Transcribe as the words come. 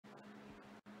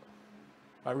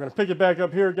All right, we're going to pick it back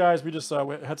up here, guys. We just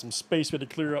we had some space we had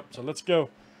to clear up, so let's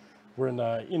go. We're in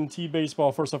NT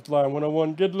Baseball, first off the line,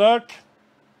 101. Good luck.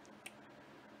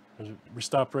 We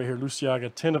stopped right here.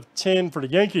 Luciaga, 10 of 10 for the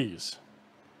Yankees.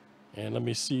 And let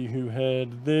me see who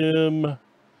had them.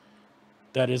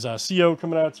 That is CO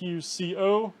coming out to you,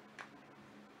 CO.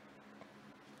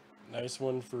 Nice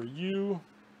one for you.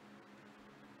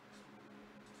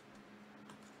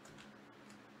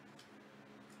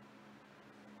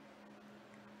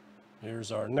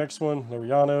 Here's our next one,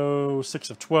 Loriano, 6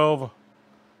 of 12.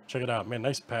 Check it out, man,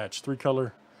 nice patch,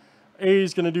 3-color.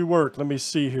 A's gonna do work. Let me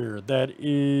see here. That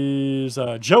is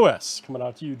Joe S. Coming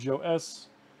out to you, Joe S.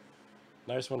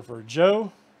 Nice one for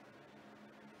Joe.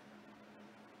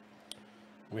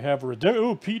 We have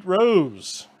Pete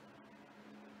Rose.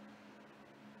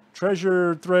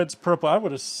 Treasure Threads Purple. I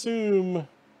would assume,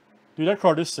 dude, that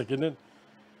card is sick, isn't it?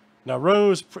 Now,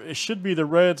 Rose, it should be the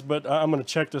Reds, but I'm going to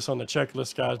check this on the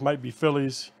checklist, guys. Might be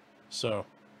Phillies. So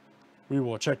we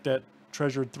will check that.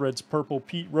 Treasured Threads Purple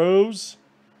Pete Rose,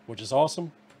 which is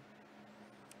awesome.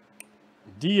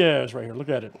 Diaz right here. Look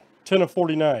at it. 10 of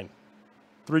 49.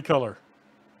 3-color.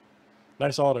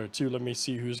 Nice auto, too. Let me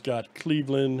see who's got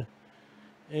Cleveland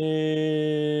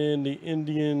and the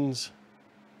Indians.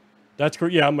 That's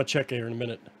great. Yeah, I'm going to check here in a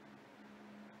minute.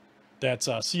 That's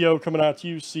CO coming out to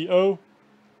you, CO.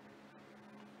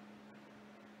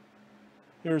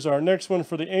 Here's our next one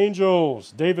for the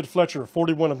Angels. David Fletcher,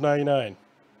 41 of 99.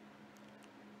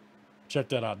 Check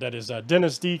that out. That is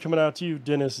Dennis D coming out to you,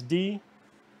 Dennis D.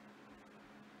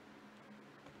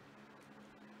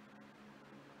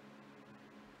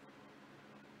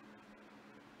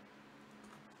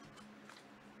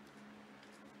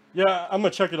 Yeah, I'm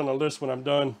going to check it on the list when I'm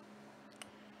done.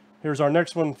 Here's our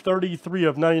next one, 33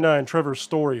 of 99, Trevor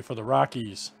Story for the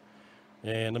Rockies.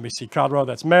 And let me see, Colorado,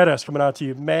 that's Matt S. coming out to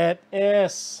you. Matt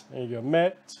S. There you go,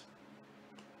 Matt.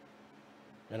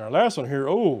 And our last one here,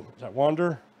 oh, is that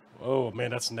Wander? Oh,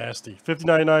 man, that's nasty.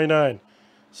 59.99,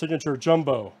 signature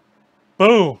jumbo.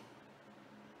 Boom.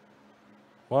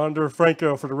 Wander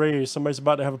Franco for the Rays. Somebody's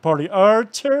about to have a party.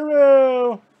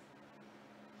 Arturo.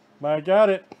 I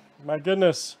got it. My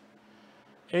goodness.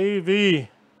 AV.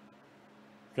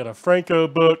 Got a Franco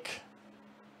book.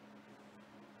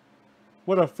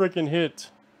 What a freaking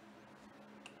hit.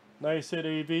 Nice hit,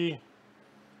 AV.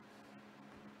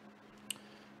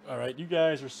 All right, you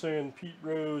guys are saying Pete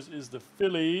Rose is the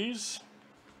Phillies.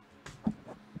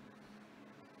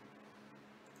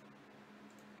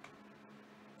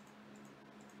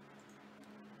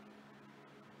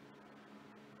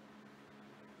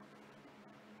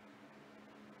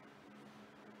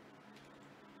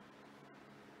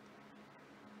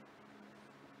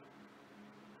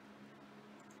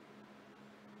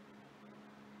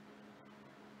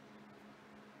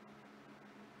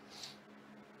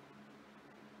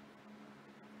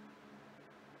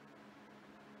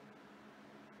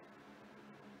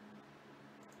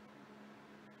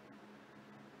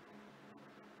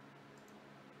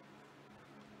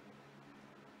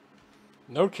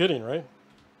 No kidding, right?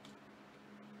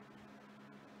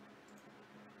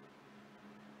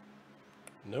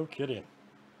 No kidding.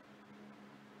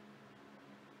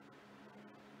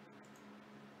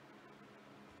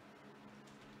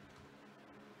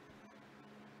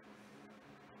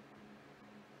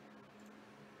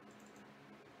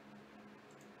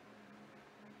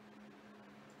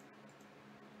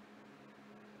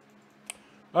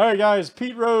 All right, guys,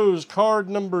 Pete Rose, card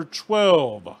number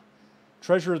 12.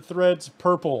 Treasure Threads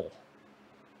Purple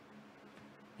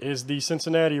is the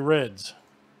Cincinnati Reds.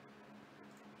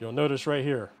 You'll notice right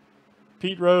here.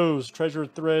 Pete Rose, Treasure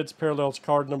Threads Parallels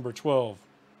card number 12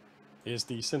 is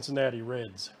the Cincinnati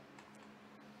Reds.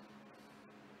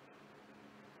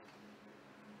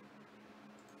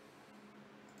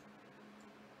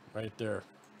 Right there.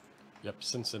 Yep,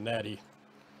 Cincinnati.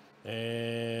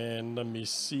 And let me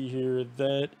see here.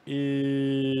 That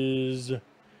is...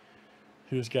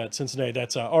 Who's got Cincinnati?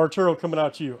 That's Arturo coming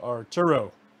out to you.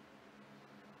 Arturo.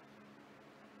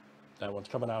 That one's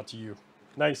coming out to you.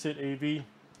 Nice hit, AV.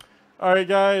 All right,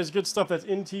 guys. Good stuff. That's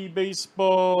NT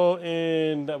Baseball.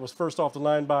 And that was first off the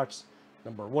line box.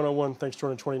 Number 101. Thanks for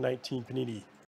joining 2019 Panini.